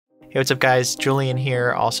Hey, what's up guys? Julian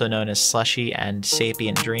here, also known as Slushii and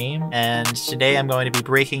Sapientdream, and today I'm going to be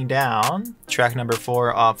breaking down track number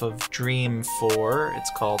 4 off of Dream 4. It's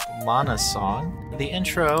called Lana's Song. The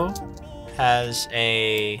intro has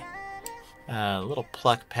a little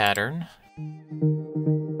pluck pattern.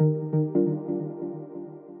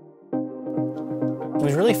 It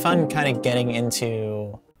was really fun kind of getting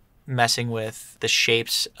into messing with the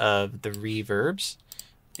shapes of the reverbs.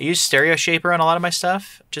 I use stereo shaper on a lot of my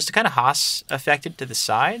stuff just to kind of Haas affect it to the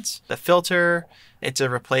sides. The filter, it's a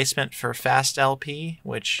replacement for Fast LP,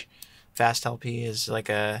 which Fast LP is like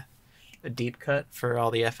a deep cut for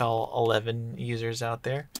all the FL11 users out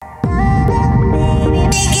there.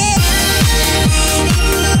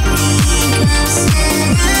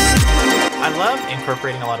 I love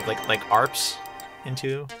incorporating a lot of like ARPs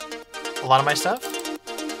into a lot of my stuff.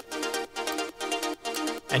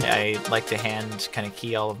 And I like to hand kind of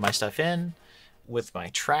key all of my stuff in with my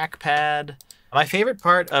trackpad. My favorite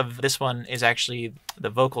part of this one is actually the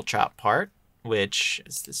vocal chop part, which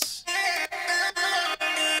is this.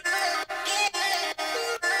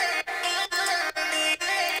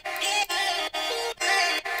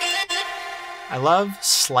 I love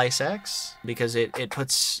Slice X because it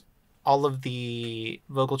puts all of the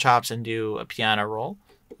vocal chops into a piano roll.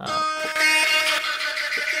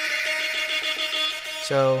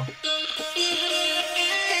 So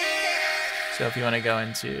if you want to go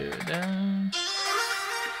into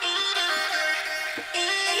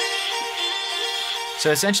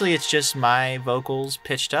so essentially it's just my vocals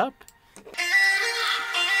pitched up.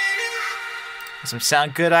 Some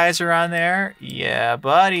sound good eyes are on there. Yeah,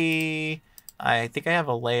 buddy. I think I have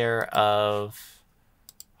a layer of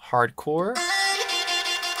hardcore.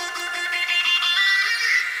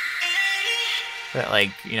 That,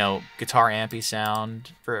 like, you know, guitar ampy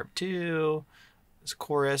sound for 2, this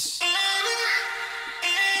chorus,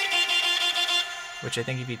 which I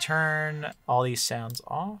think if you turn all these sounds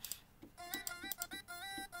off,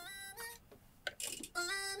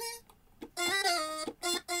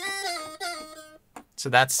 so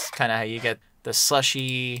that's kind of how you get the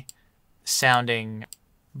Slushii sounding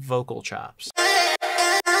vocal chops.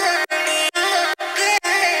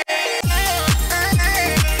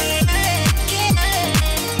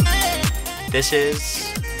 This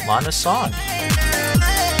is Lana's Song.